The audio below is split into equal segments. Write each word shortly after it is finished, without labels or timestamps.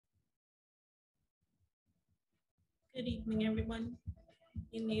Good evening, everyone.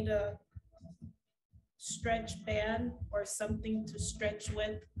 You need a stretch band or something to stretch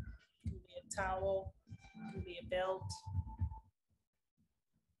with. It can be a towel, it can be a belt,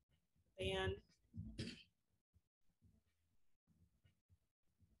 band.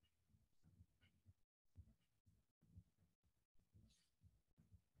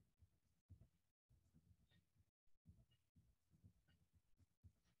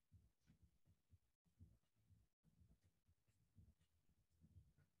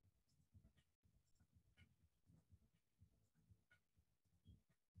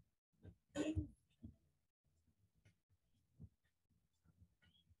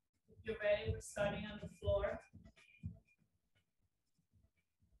 If you're ready, we're starting on the floor.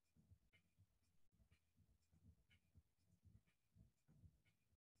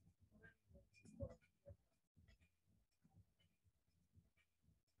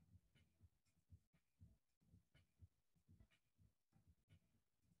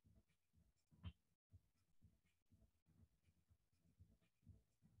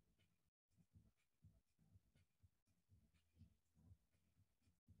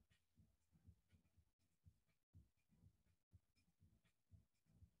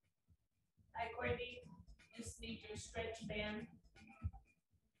 Hi, Courtney. Just need your stretch band.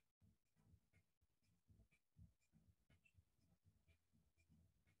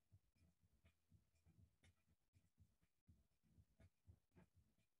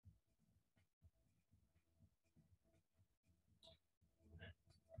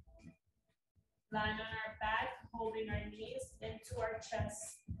 Lying on our back, holding our knees into our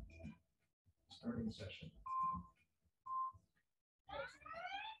chest. Starting session.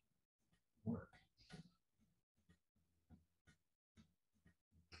 Work.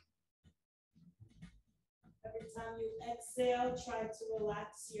 Every time you exhale, try to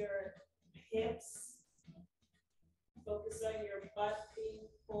relax your hips. Focus on your butt being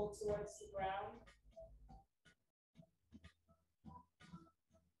pulled towards the ground.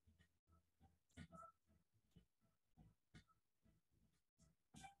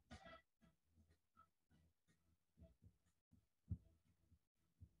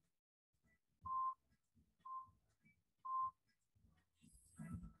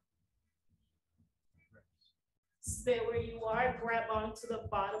 Stay where you are, grab onto the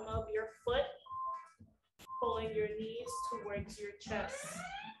bottom of your foot, pulling your knees towards your chest.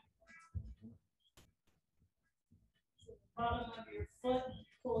 So the bottom of your foot,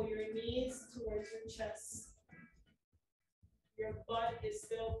 pull your knees towards your chest. Your butt is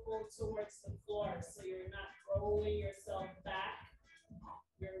still pulled towards the floor, so you're not rolling yourself back.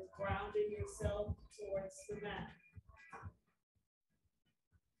 You're grounding yourself towards the mat.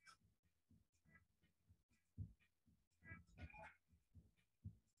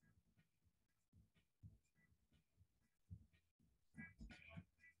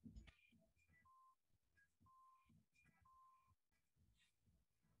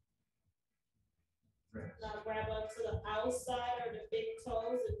 Now grab onto the outside or the big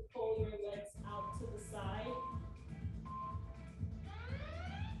toes and pull your legs out to the side.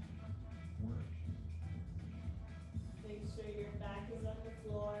 Make sure your back is on the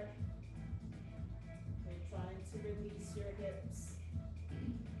floor. You're trying to release your hips.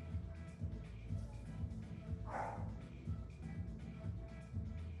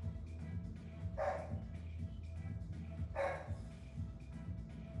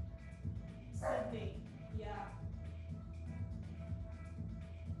 Sydney, yeah.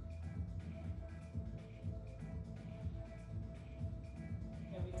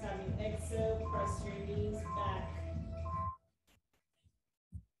 Every time you exhale, press your knees back.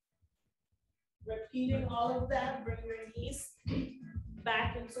 Repeating all of that, bring your knees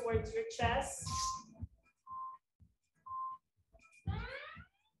back and towards your chest.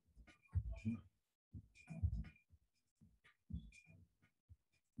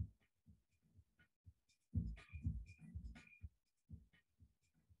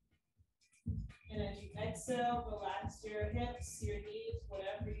 And as you exhale, relax your hips, your knees,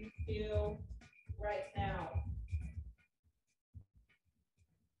 whatever you feel right now.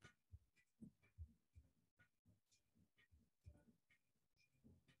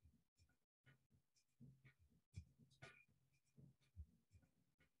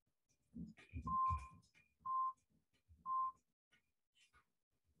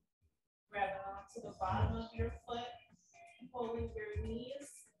 Grab it onto the bottom of your foot, pulling your knees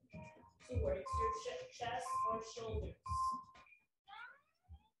towards your chest or shoulders.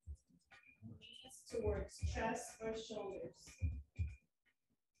 Knees towards chest or shoulders.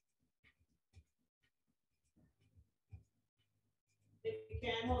 If you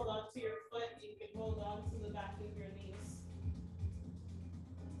can't hold on to your foot, you can hold on to the back of your knee.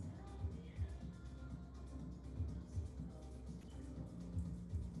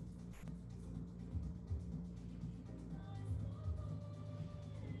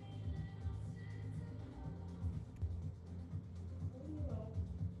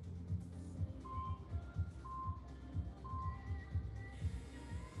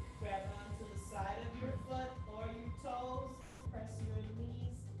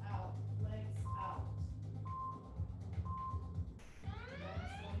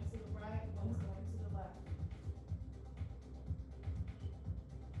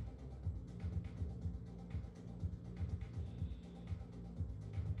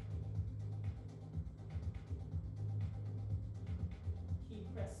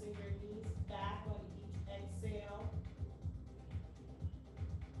 pressing your knees back on each exhale.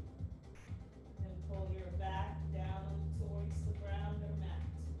 And pull your back down towards the ground or mat.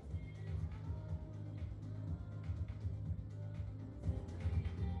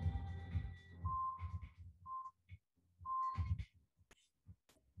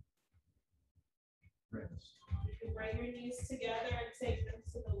 Rest. You can bring your knees together and take them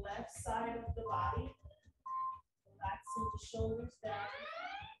to the left side of the body. Relaxing the shoulders down.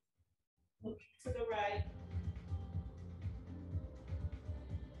 Looking to the right.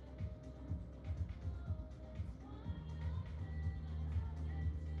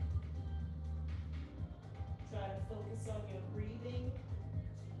 Try to focus on your breathing.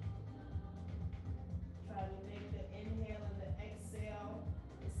 Try to make the inhale and the exhale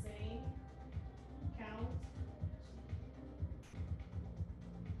the same. Count.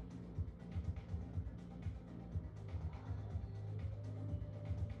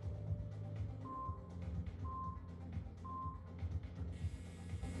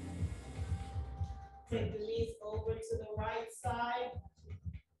 Take the knees over to the right side,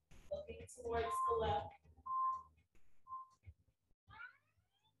 looking towards the left.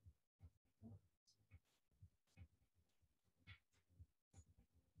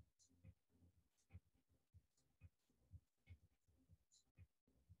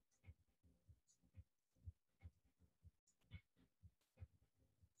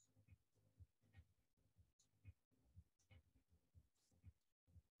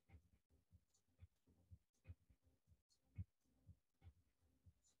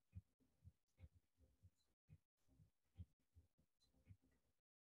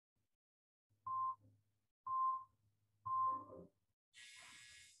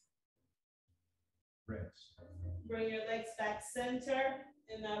 Rest. Bring your legs back center,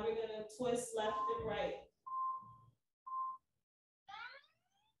 and now we're gonna twist left and right.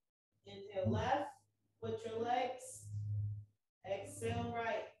 Inhale left, put your legs, exhale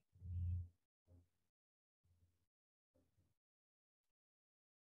right.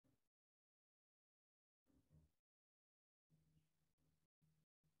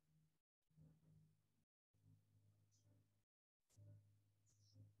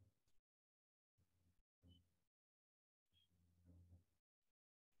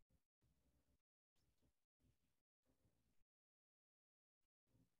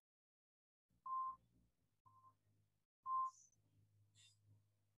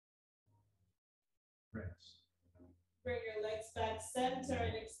 Rest. Bring your legs back center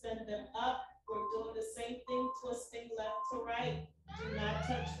and extend them up. We're doing the same thing, twisting left to right. Do not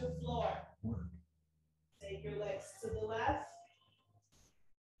touch the floor. Work. Take your legs to the left.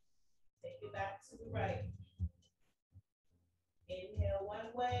 Take it back to the right. Inhale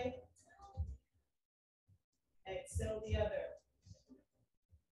one way. Exhale the other.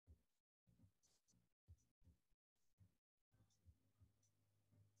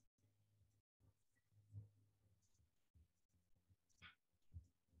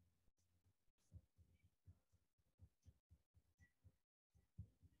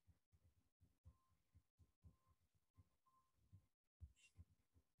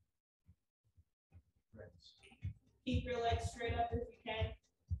 Rest. Keep your legs straight up if you can.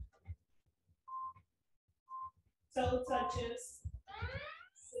 Toe touches.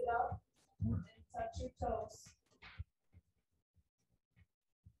 Sit up Work. and touch your toes.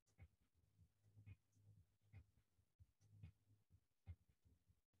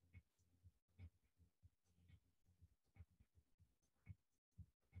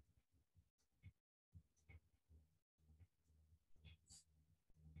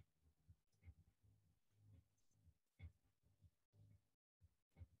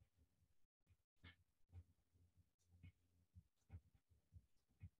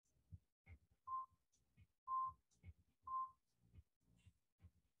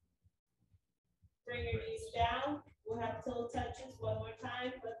 Bring your knees down. We'll have toe touches one more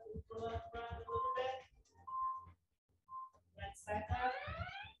time. Let them go up, run a little bit. Legs back up.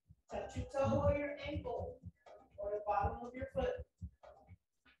 Touch your toe or your ankle or the bottom of your foot.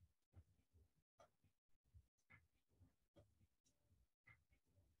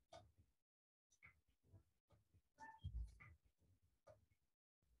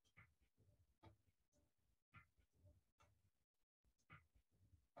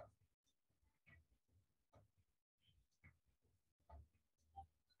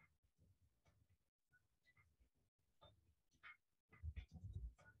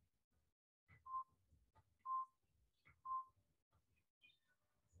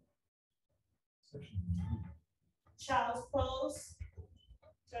 Session. Child's pose.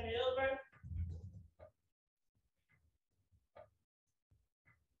 Turn it over.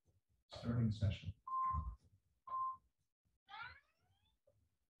 Second session.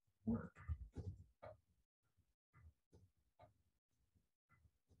 Work.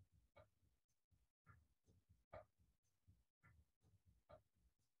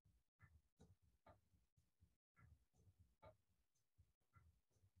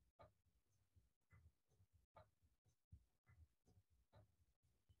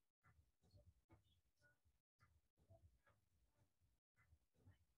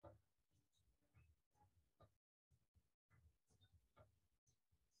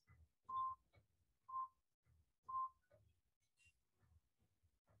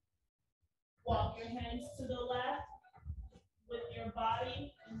 Walk your hands to the left with your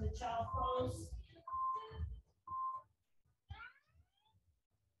body in the child pose.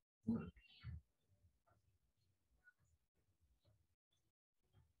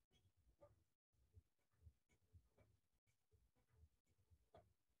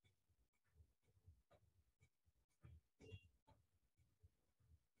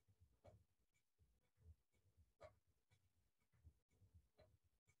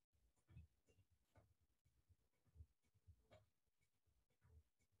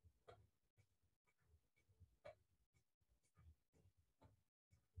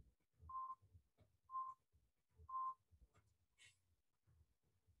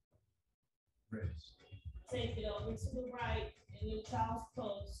 Raise. Take it over to the right in your child's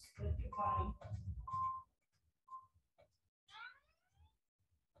pose with your body.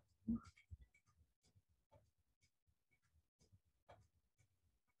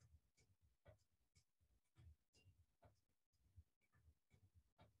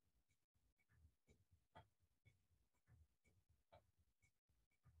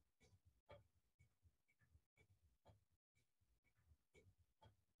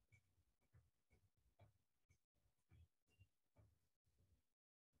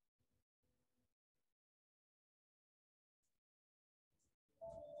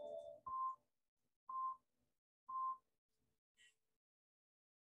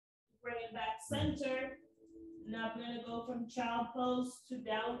 Bring it back center. Now I'm gonna go from child pose to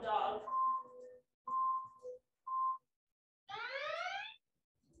down dog.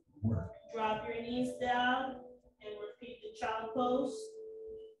 Work. Drop your knees down and repeat the child pose.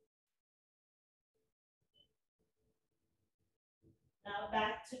 Now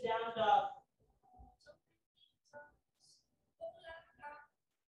back to down dog.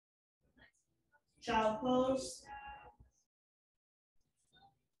 Child pose.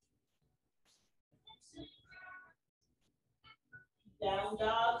 Down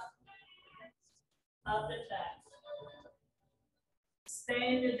dog. Up and back.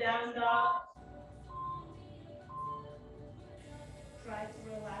 Stay in the down dog. Try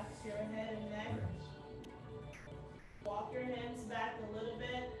to relax your head and neck. Raise. Walk your hands back a little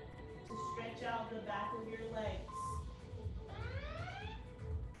bit to stretch out the back of your legs.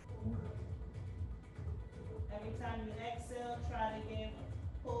 Work. Every time you exhale, try to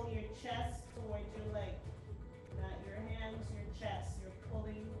pull your chest towards your leg. Not your hands, your chest. You're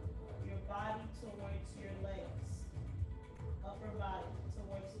pulling your body towards your legs. Upper body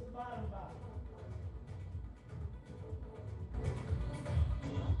towards the bottom body.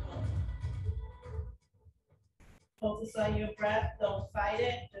 Focus on your breath. Don't fight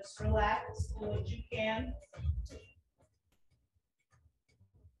it. Just relax. Do what you can.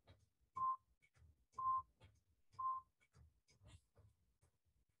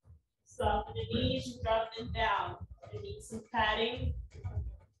 Soften the knees, drop them down. If you need some padding,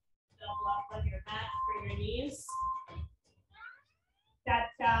 double up on your mat for your knees. Cat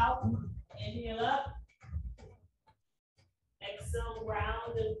cow. Inhale up. Exhale,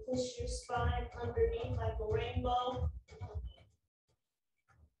 round and push your spine underneath like a rainbow.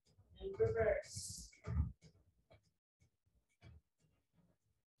 And reverse.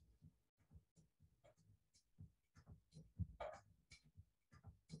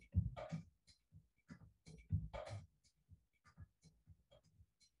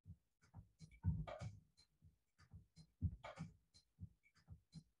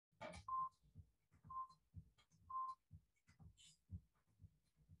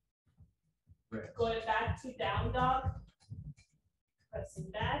 Raise. Going back to down dog.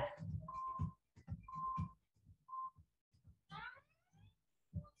 Pressing back.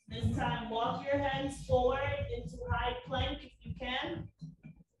 This time, walk your hands forward into high plank if you can.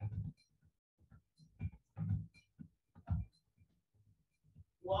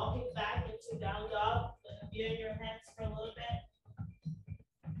 Walking back into down dog. Be in your hands for a little bit.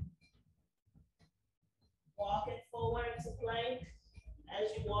 Walk it forward to plank. As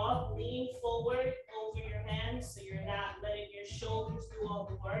you walk, lean forward over your hands so you're not letting your shoulders do all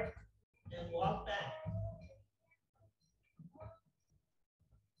the work. And walk back.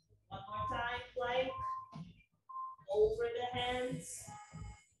 One more time, plank. Over the hands.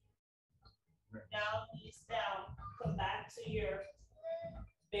 Down, knees down. Come back to your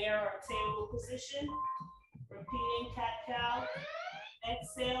bear or table position. Repeating cat-cow.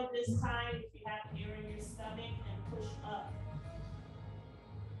 Exhale this time if you have air in your stomach and push up.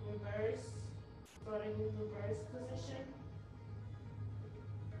 Reverse. Starting with reverse position.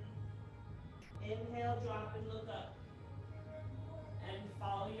 Inhale, drop and look up. And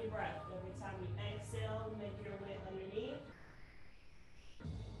follow your breath. Every time you exhale, make your way underneath.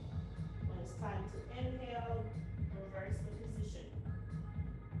 When it's time to inhale, reverse the position.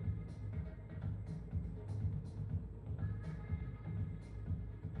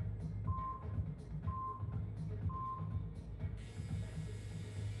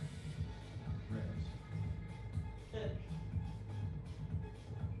 Rest. Good.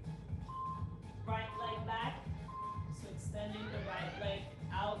 Right leg back. So extending the right leg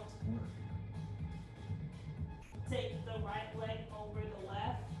out. Work. Take the right leg over the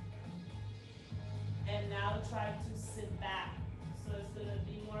left. And now try to sit back. So it's going to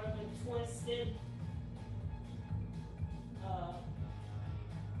be more of a twisted,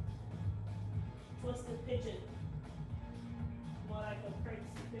 twisted pigeon. More like a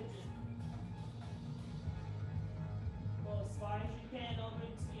curtsy pigeon. Go as far as you can over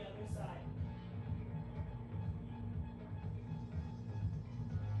to the other side.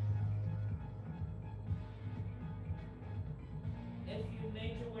 If you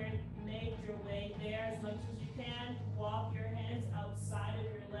made your way there as much as you can, walk your hands outside of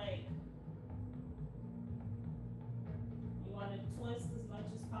your leg. You want to twist as much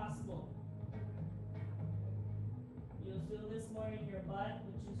as possible. You'll feel this more in your butt,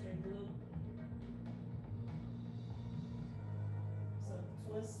 which is your glute. So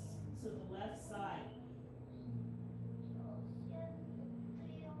twist to the left side.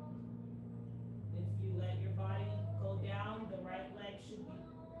 If you let your body go down, the right leg should be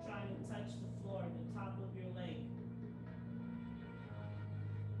trying to touch the floor, the top of your leg.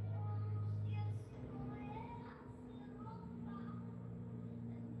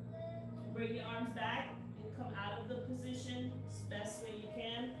 Bring your arms back and come out of the position as best way you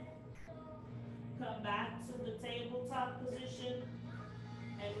can. Come back to the tabletop position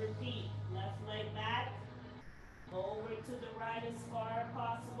and repeat. Left leg back, over to the right as far as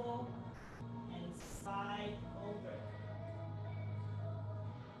possible, and slide over.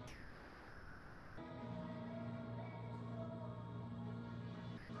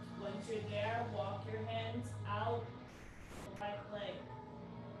 Once you're there, walk your hands out the right leg.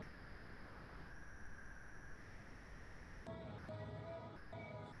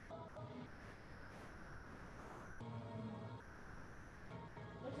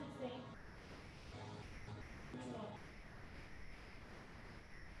 What do you think? Which one?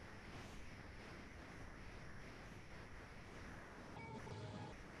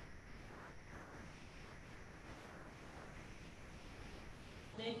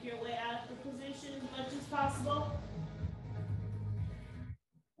 Make your way out of the position as much as possible.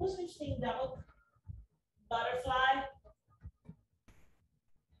 What's your thing, dog? Butterfly.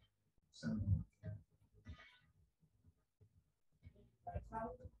 Sound.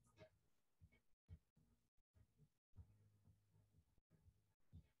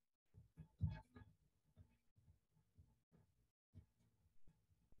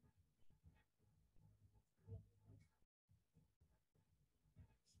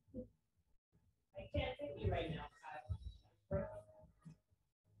 I can't take you right now, Kyle.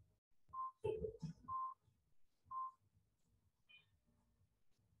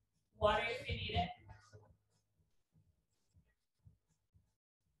 Water if you need it.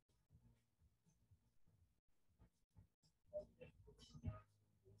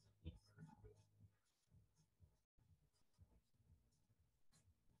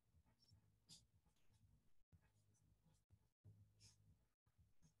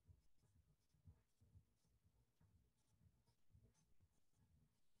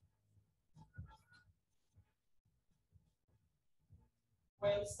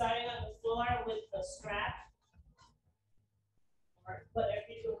 We're starting on the floor with the strap or whatever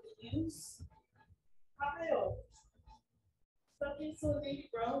you use. Kyle, stop being so needy,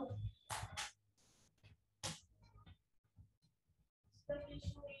 bro. Stop being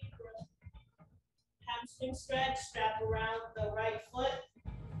so needy, bro. Hamstring stretch, strap around the right foot,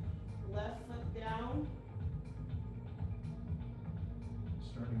 left foot down.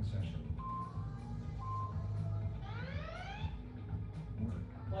 Starting session. Work.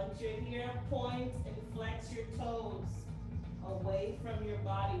 Once you're here, point and flex your toes. away from your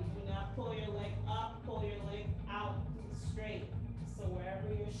body. Do not pull your leg up, pull your leg out straight. So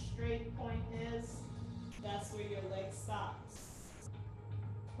wherever your straight point is, that's where your leg stops.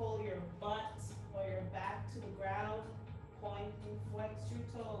 Pull your butt or your back to the ground, point and flex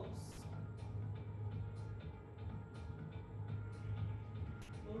your toes.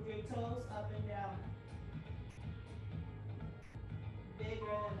 Move your toes up and down. Bigger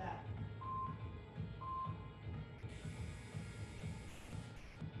than that.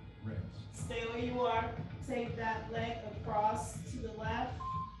 Rest. Stay where you are. Take that leg across to the left.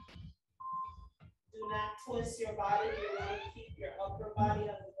 Do not twist your body. You want to keep your upper body on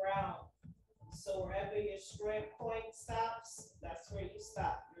the ground. So wherever your straight point stops, that's where you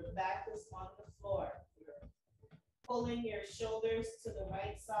stop. Your back is on the floor. You're pulling your shoulders to the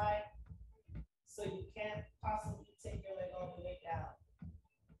right side, so you can't possibly take your leg all the way down.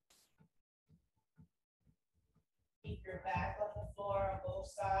 Keep your back on the floor on both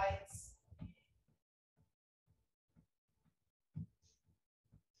sides.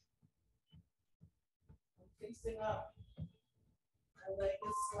 I'm facing up. My leg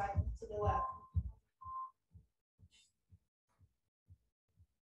is slightly to the left.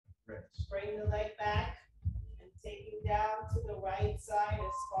 Rest. Bring the leg back and take you down to the right side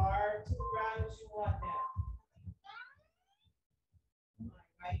as far to the ground as you want now.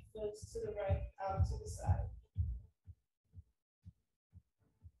 My right foot's to the right, out to the side.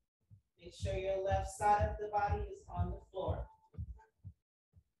 Make sure your left side of the body is on the floor.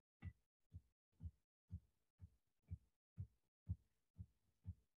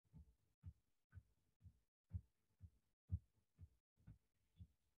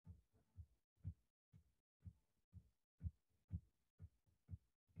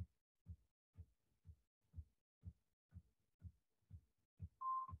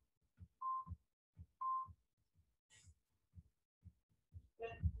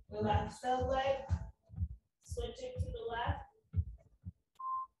 Relax the leg. Switch it to the left.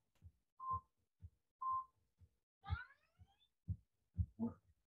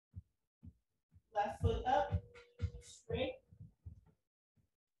 Left foot up, straight.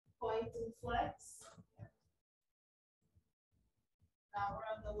 Point and flex. Now we're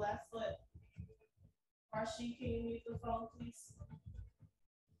on the left foot. Archie, can you mute the phone, please?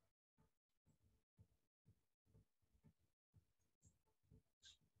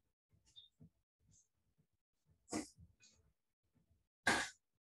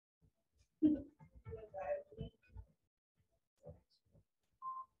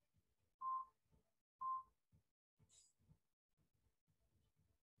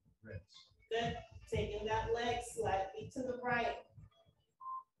 Rest. Good. Taking that leg slightly to the right.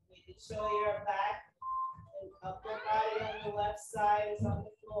 Making sure your back and upper body on the left side is on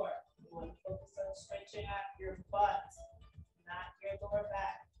the floor. You want to focus on stretching out your butt, not your lower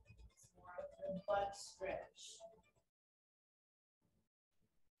back. It's more of your butt stretch.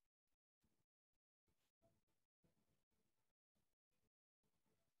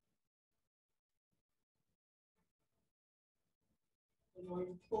 The more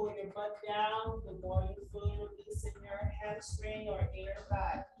you pull your butt down, the more you feel release in your hamstring or inner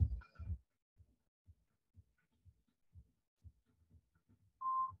thigh.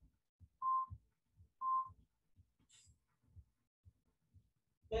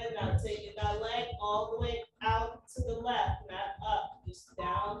 Good, now taking that leg all the way out to the left, not up, just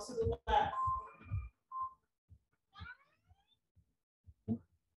down to the left.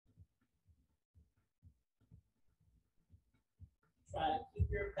 Try to keep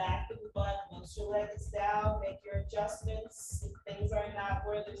your back and butt. Once your leg is down, make your adjustments. If things are not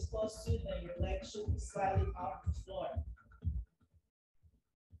where they're supposed to, then your leg should be slightly off the floor.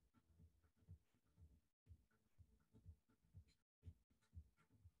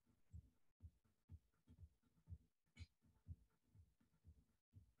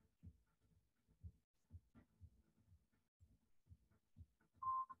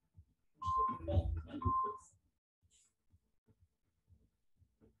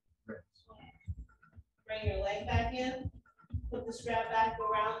 Rest. Bring your leg back in. Put the strap back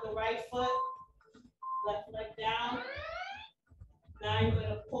around the right foot. Left leg down. Now you're going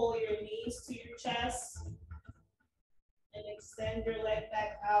to pull your knees to your chest and extend your leg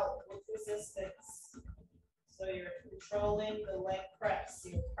back out with resistance. So you're controlling the leg press.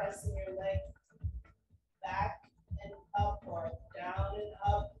 You're pressing your leg back and up or down and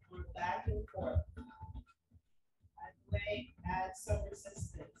up or back and forth. That way, add some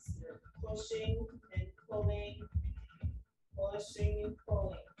resistance. You're pushing and pulling, pushing and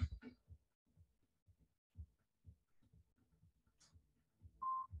pulling.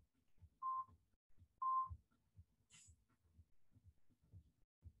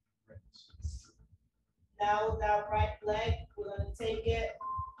 Now with that right leg, we're gonna take it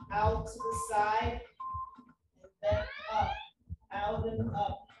out to the side and then up, out and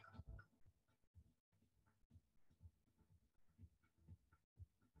up.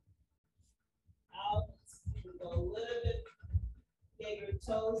 Out, you can go a little bit, get your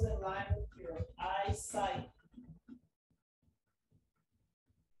toes in line with your eyesight.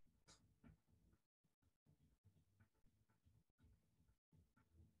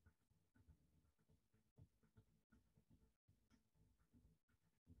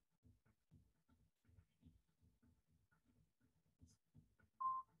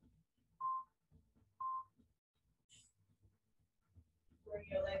 Bring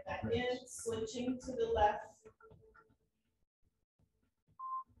your leg back in, switching to the left.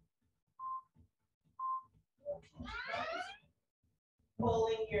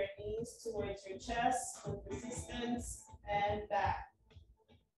 Pulling your knees towards your chest with resistance and back.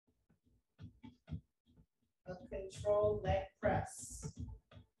 A controlled leg press.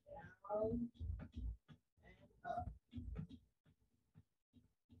 Down and up.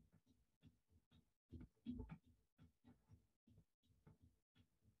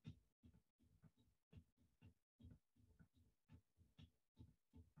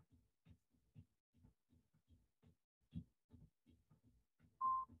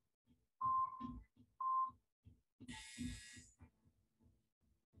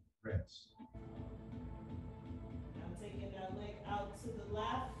 Rest. Now taking that leg out to the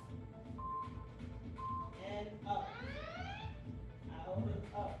left and up. Out and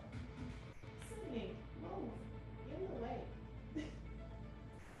up. Sydney, move. Get in the way.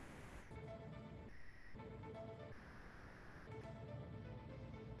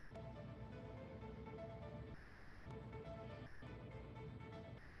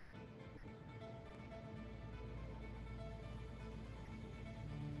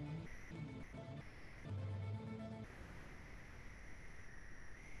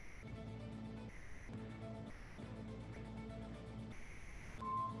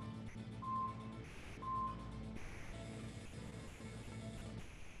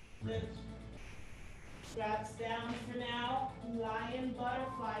 Rest. Straps down for now. Lion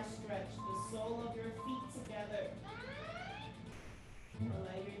butterfly stretch. The sole of your feet together. And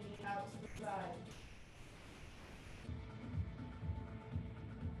let your knee out to the side.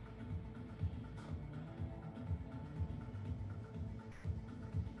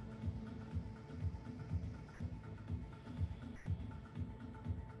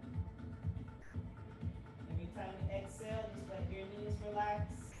 Every time you exhale, just let your knees relax.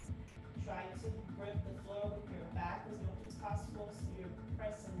 Try to grip the floor with your back as much as possible so you're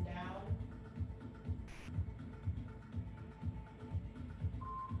pressing down.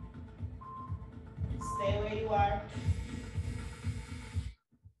 Stay where you are.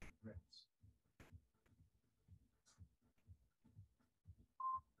 Rest.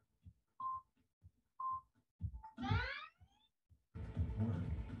 One.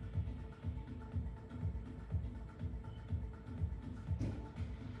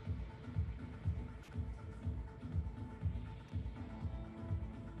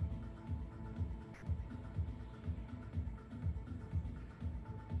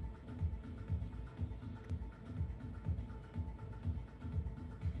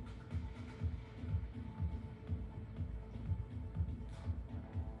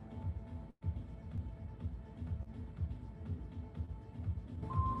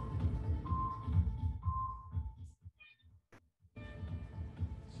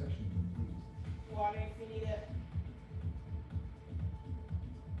 Session complete. Water if you need it.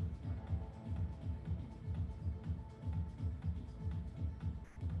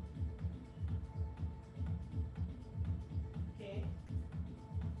 Okay.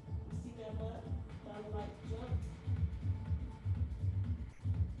 You see that butt? Bottom like jump.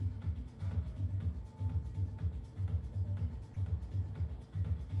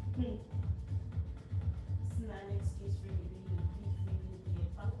 It's not an excuse for you to be a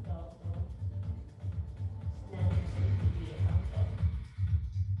punk dog, though. It's not an excuse to be a punk dog.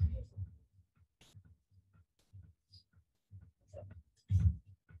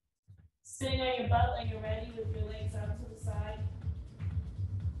 Sitting on your butt like you're ready with your legs out to the side.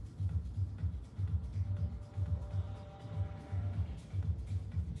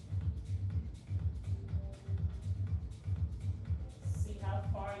 See how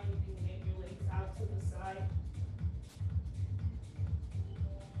far you can get your legs out to the side.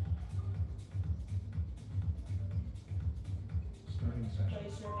 Starting session.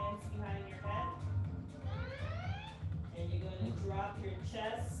 Place your hands behind your head. And you're gonna drop your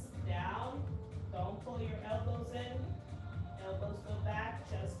chest down. Don't pull your elbows in. Elbows go back,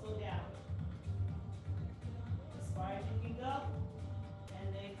 chest go down.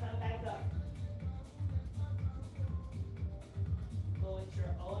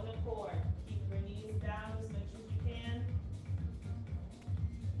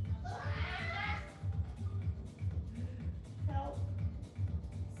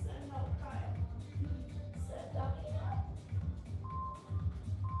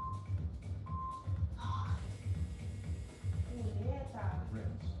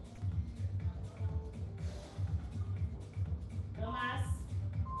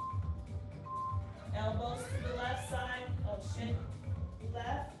 And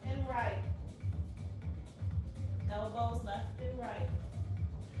left and right. Elbows left and right.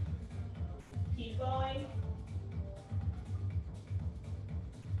 Keep going.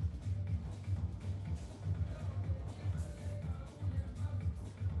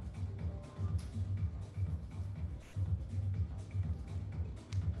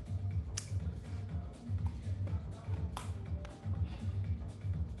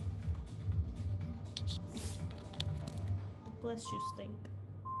 Bless you, Stink.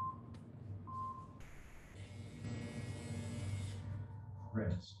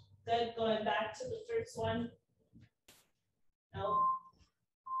 Rest. Good. Going back to the first one. Elbow.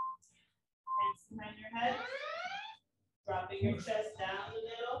 Hands behind your head. Dropping your chest down the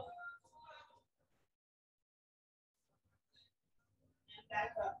middle. And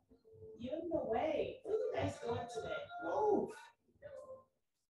back up. You in the way. What are you guys doing today? Move.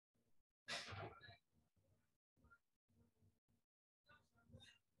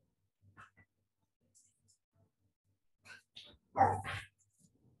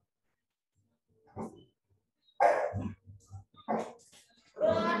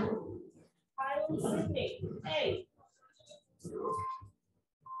 Hi, Sydney. Hey.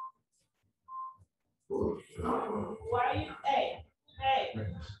 Why are you? Hey. Hey.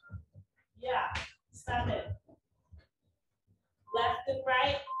 Rest. Yeah. Stop it. Left and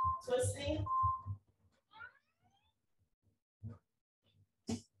right. Twisting.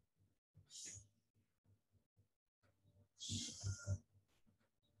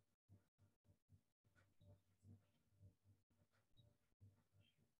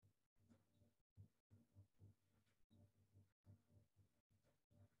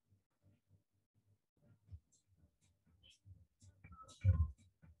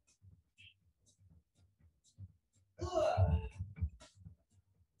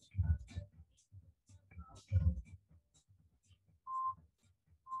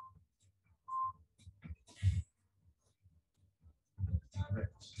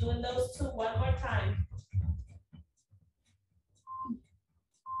 Rest. Doing those two one more time.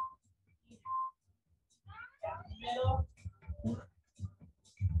 Down the middle.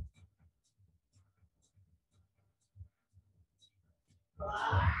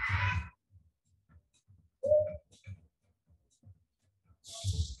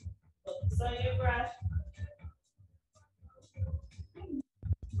 Focus on your breath.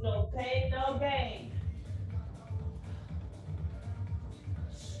 No pain, no gain.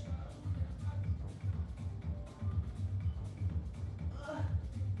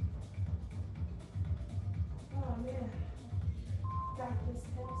 Oh man. Got this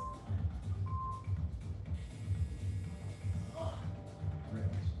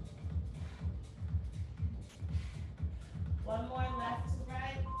Rest. One more left to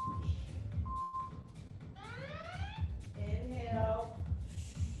right. Inhale.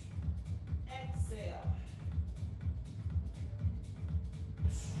 Exhale.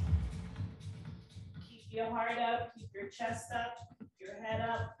 Keep your heart up, keep your chest up, keep your head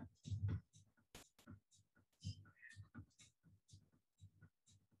up.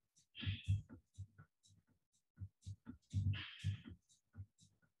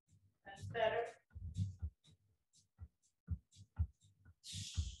 That's better.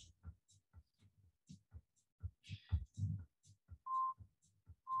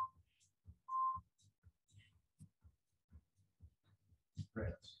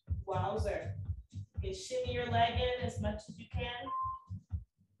 Rest. Wowzer. You shimmy your leg in as much as you can.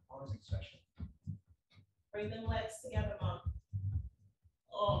 Pausing session. Bring them legs together, Mom.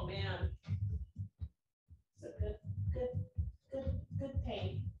 Oh man. It's a good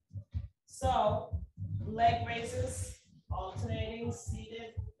pain. So leg raises, alternating,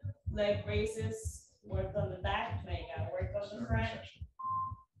 seated, leg raises, work on the back, now you gotta work on the Starting front. session.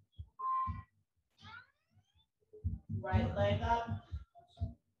 Right leg up,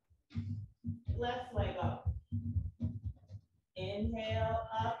 left leg up. Inhale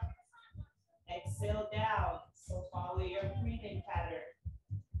up, exhale down. So follow your breathing pattern.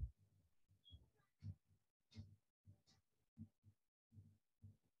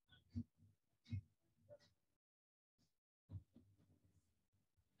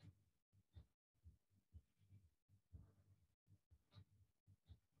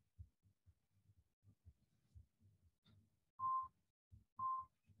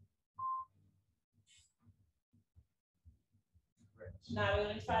 Rest. Now we're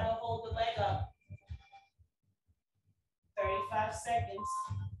gonna try to hold the leg up. 35 seconds.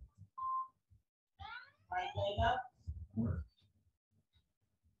 Right leg up Work.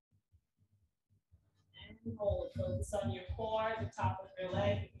 and hold. Focus on your core, the top of your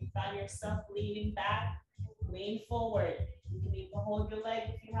leg. If you find yourself leaning back, lean forward. You can even hold your leg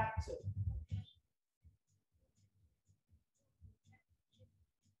if you have to.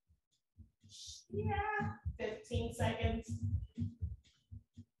 Yeah, 15 seconds.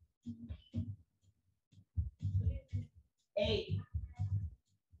 8.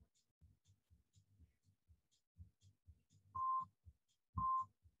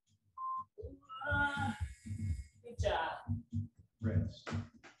 Good job. Rest.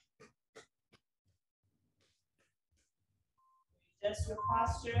 Adjust your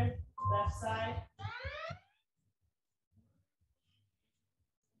posture, left side.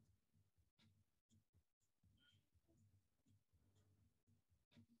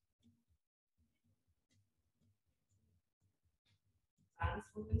 Time's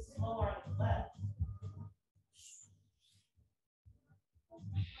moving slower on the left.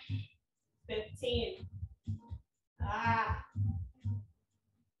 15.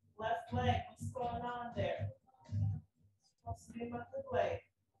 Left leg, what's going on there? Supposed to be my good leg.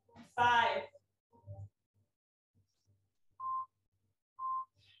 5.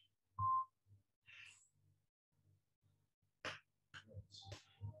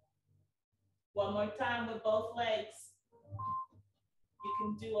 One more time with both legs. You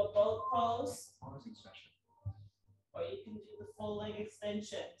can do a boat pose, Pausing session. or you can do the full leg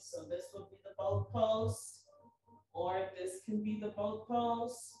extension. So this would be the boat pose, or this can be the boat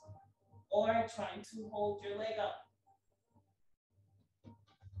pose, or trying to hold your leg up.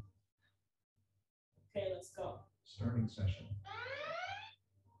 Okay, let's go. Starting session.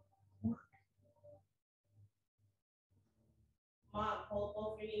 Work. Mom, hold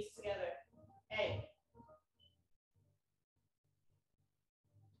both your knees together. Hey.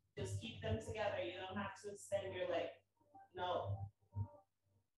 Just keep them together. You don't have to extend your leg. No.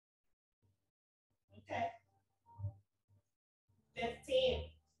 Okay. 15.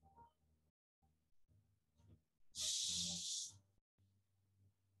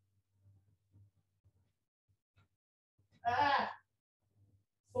 Ah.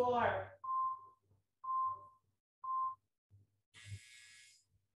 4.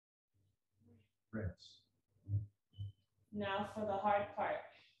 Rest. Now for the hard part.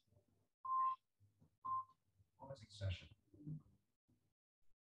 Pausing session.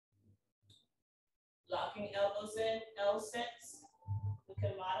 Locking elbows in, L6. We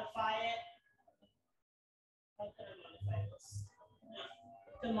can modify it. How can I modify this?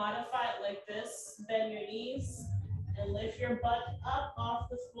 You can modify it like this. Bend your knees and lift your butt up off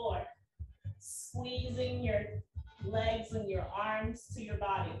the floor. Squeezing your legs and your arms to your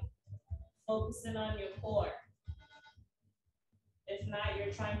body. Focusing on your core. If not,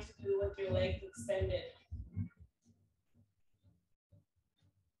 you're trying to do with your legs extended.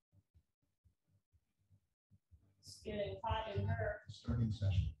 It's getting hot in her. Starting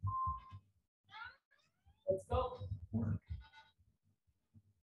session. Let's go. Work.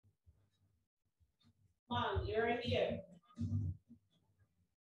 Come on, you're in here.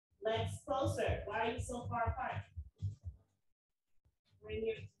 Legs closer. Why are you so far apart? Bring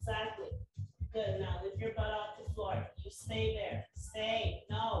your, exactly. Good, now lift your butt off the floor. You stay there, stay,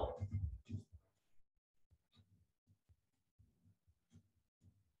 no.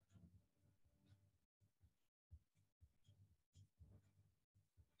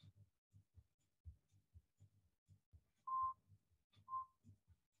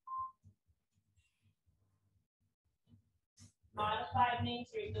 Modified means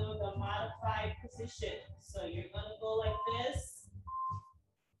you're doing a modified position. So you're gonna go like this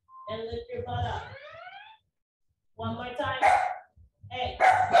and lift your butt up. One more time. Hey,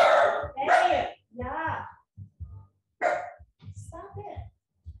 hey, yeah. Stop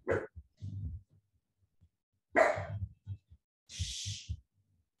it. Shh.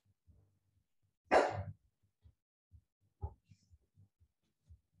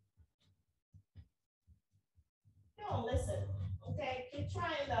 Don't listen. Okay, keep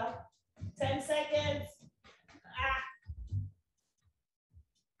trying though. 10 seconds.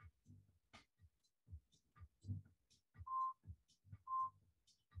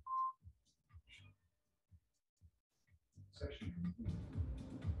 Section.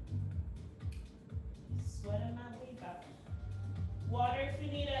 Sweating my leave out. Water if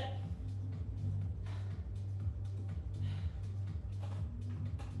you need it.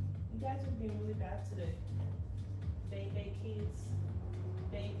 You guys are being really bad today. Baby kids.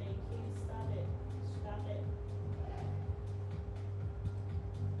 Baby kids, stop it. Stop it.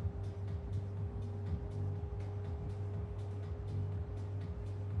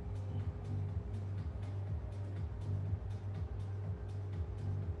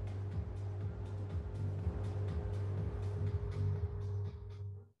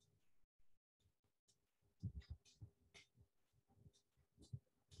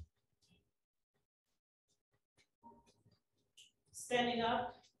 Standing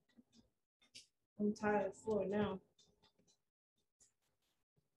up. I'm tired of the floor now.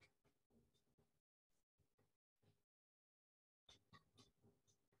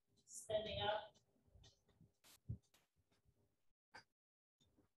 Standing up.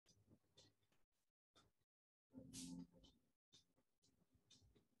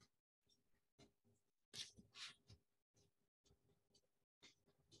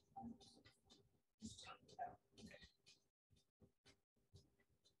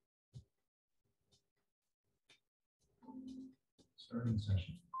 Starting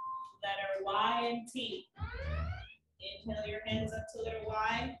session. Letter Y and T. Inhale your hands up to letter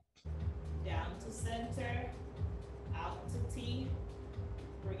Y. Down to center. Out to T.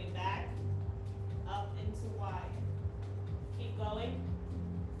 Bring it back. Up into Y. Keep going.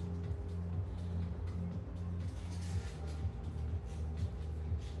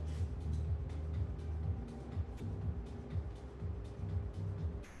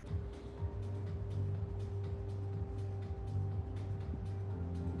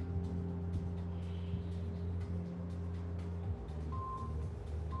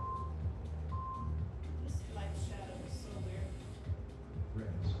 This light shadow is so weird.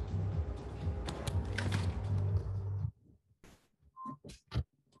 Rest.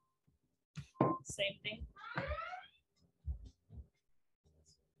 Same thing.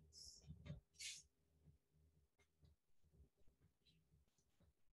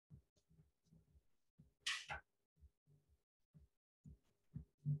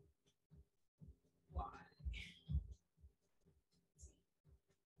 Y.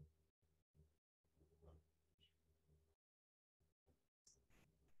 Rest.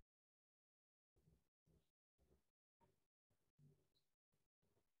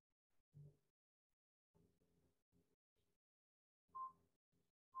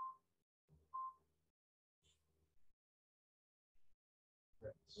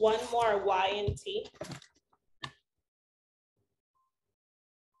 One more Y and T.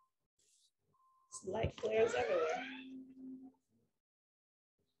 It's light flares everywhere.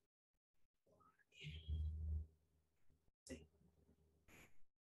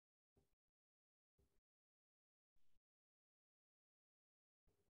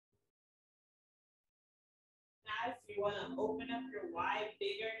 Now, if you want to open up your Y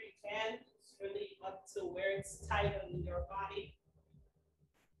bigger, you can. It's really up to where it's tight on your body.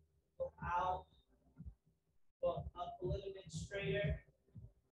 Go out. Go up a little bit straighter.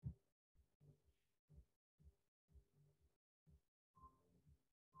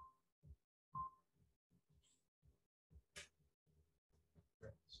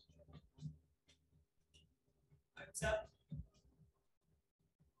 Rest. Arms up.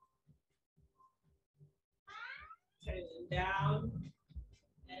 Turning down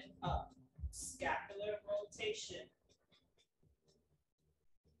and up. Scapular rotation.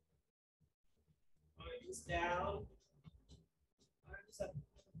 Arms down. Arms up.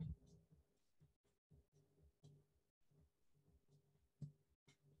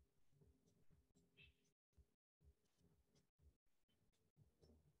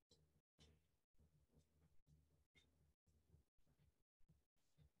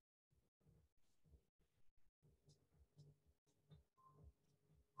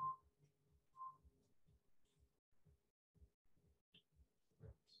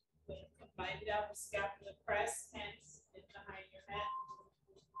 Combine it out with scapular press, hands in behind your head.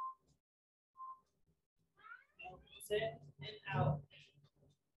 Elbows in and out.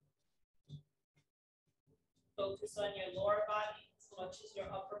 Focus on your lower body as much as your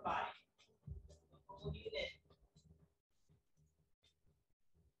upper body. The whole unit.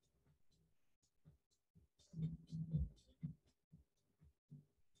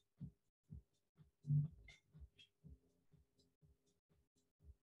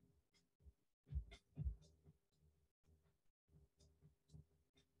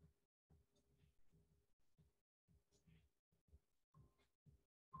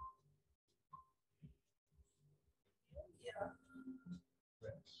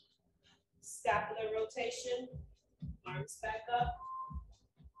 Rest. Scapular rotation. Arms back up.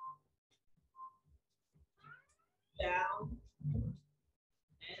 Down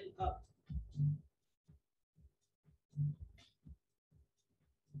and up.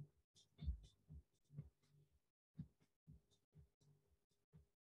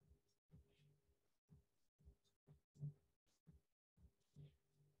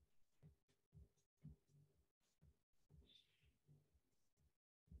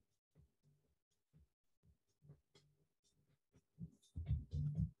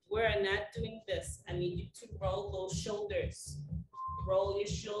 We're not doing this. I need you to roll those shoulders. Roll your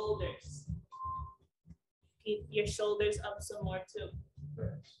shoulders. Keep your shoulders up some more too.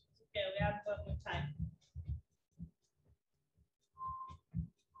 Rest. Okay, we have one more time.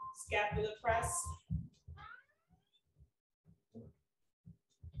 Scapula press.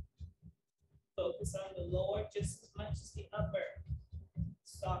 Focus on the lower just as much as the upper.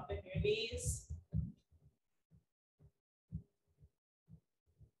 Soften your knees.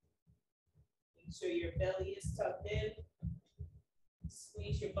 Make sure your belly is tucked in.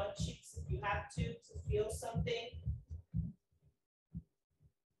 Squeeze your butt cheeks if you have to feel something.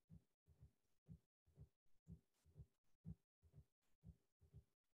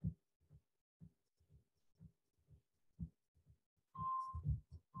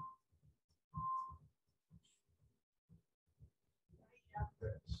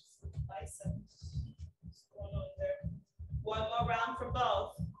 Rest. Biceps. What's going on there? One more round for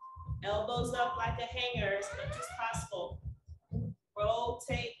both. Elbows up like a hanger as much as possible.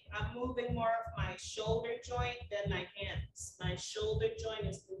 Rotate. I'm moving more of my shoulder joint than my hands. My shoulder joint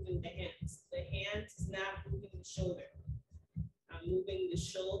is moving the hands. The hands is not moving the shoulder. I'm moving the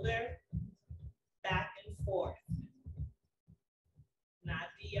shoulder back and forth. Not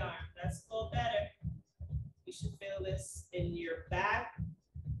the arm. That's a little better. You should feel this in your back,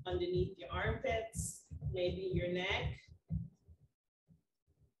 underneath your armpits, maybe your neck,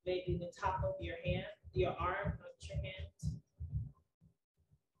 maybe the top of your hand, your arm, not your hand.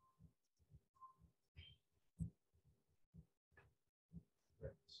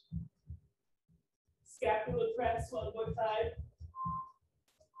 Rest. Scapula press one more time.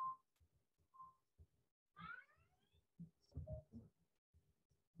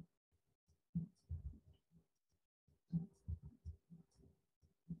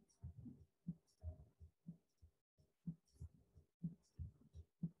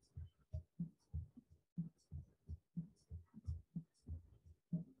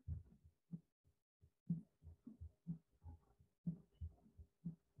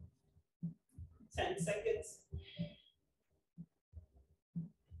 10 seconds.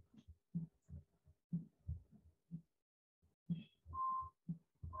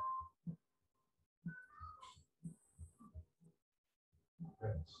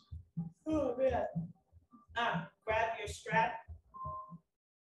 Rest. Oh, man. Grab your strap.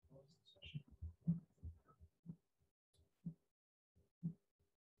 Pause the session.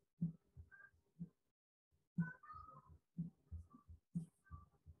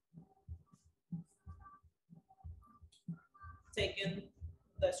 Taking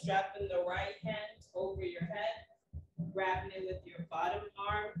the strap in the right hand over your head, grabbing it with your bottom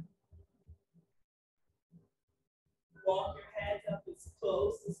arm. Walk your head up as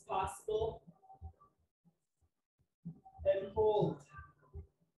close as possible. And hold.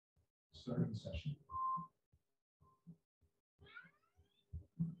 Starting session.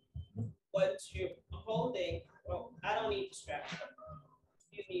 Once you're holding, well, I don't need the strap.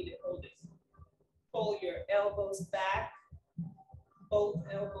 You need to hold it. Pull your elbows back, both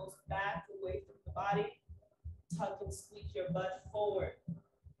elbows back away from the body. Tuck and squeeze your butt forward.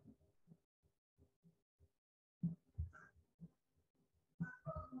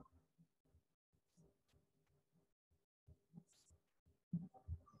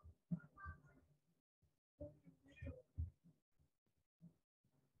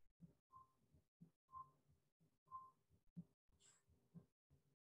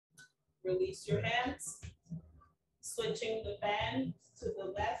 Release your hands. Switching the band to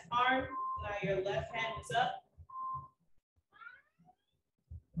the left arm. Now your left hand is up.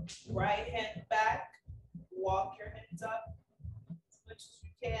 Right hand back. Walk your hands up as much as you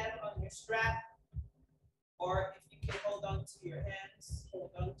can on your strap. Or if you can hold on to your hands,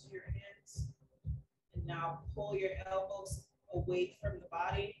 hold on to your hands. And now pull your elbows away from the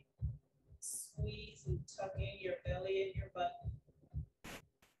body. Squeeze and tuck in your belly and your butt.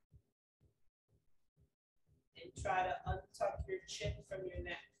 And try to untuck your chin from your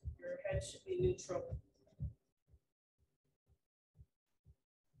neck. Your head should be neutral.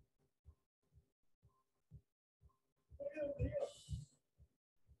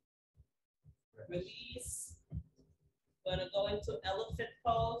 Release. Gonna go into elephant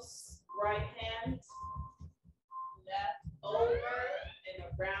pose. Right hand, left over and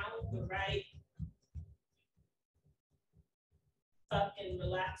around the right. Tuck and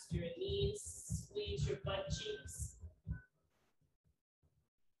relax your knees. Squeeze your butt cheeks.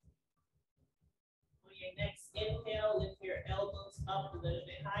 On your next inhale, lift your elbows up a little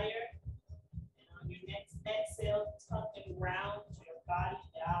bit higher. And on your next exhale, tuck and round your body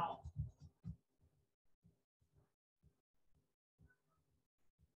down.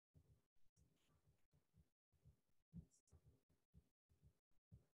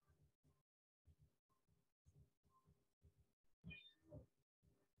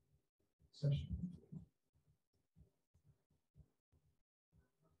 session.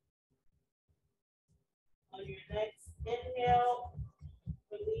 On your next inhale,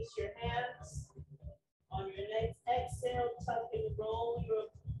 release your hands. On your next exhale, tuck and roll your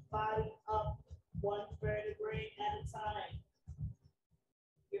body up one vertebrae at a time.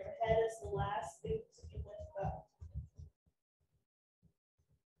 Your head is the last thing to be lifted up.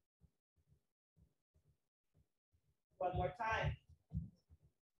 One more time.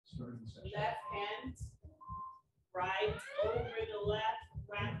 Starting the session. Left hand, right over the left,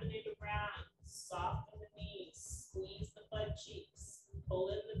 wrapping it around. Soften the knees, squeeze the butt cheeks, pull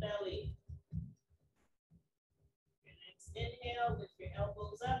in the belly. Your next inhale, lift your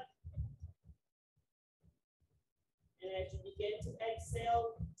elbows up. And as you begin to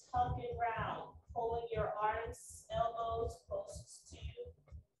exhale, tuck and round, pulling your arms, elbows closest to you.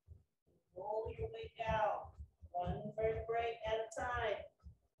 Roll your way down, one vertebrae at a time.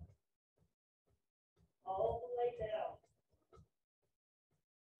 All the way down.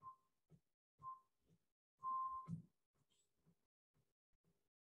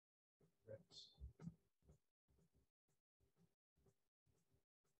 Rest.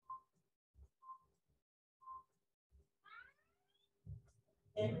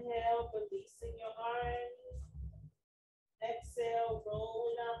 Inhale, releasing your arms. Exhale,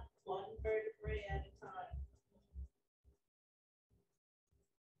 rolling up one vertebrae at a time.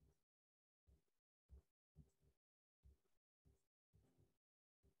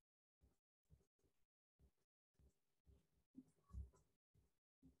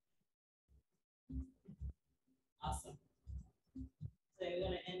 Awesome. So you're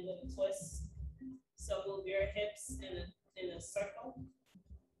going to end with a twist. So move your hips in a circle.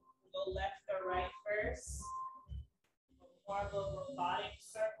 Go left or right first. More of a robotic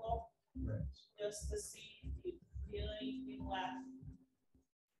circle, Rest. just to see if you feel anything left.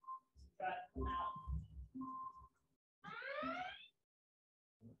 Try to come out.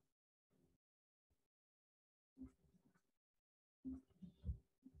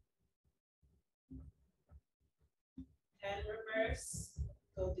 And reverse.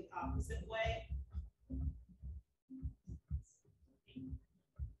 Go the opposite way.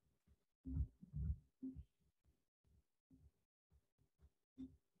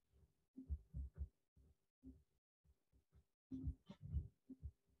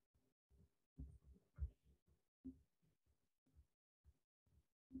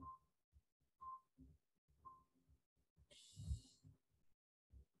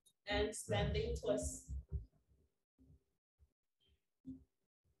 And standing twist.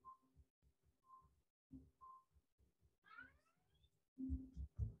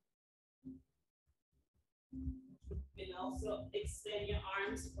 You can also extend your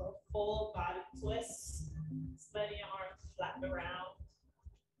arms for a full body twist. Spread your arms flat around.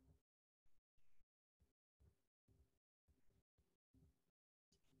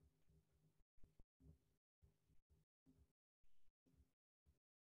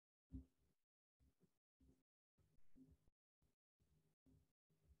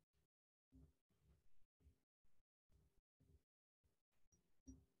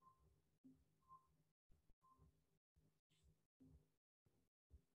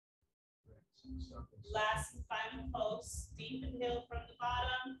 Rest. Stop and stretch. Last and final pose. Deep inhale from the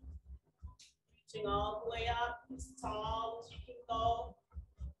bottom. Reaching all the way up as tall as you can go.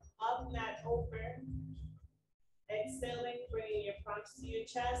 Up, mat over. Exhaling, bringing your palms to your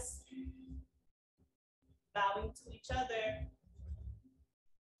chest. Bowing to each other.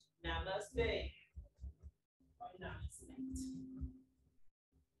 Namaste. Or namaste.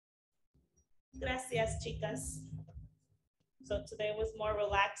 Gracias, chicas. So today was more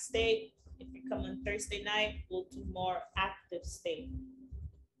relaxed state. If you come on Thursday night, we'll do more active state.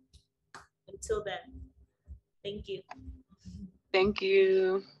 Until then, thank you. Thank you.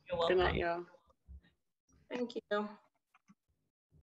 You're Good welcome. night, y'all. Thank you.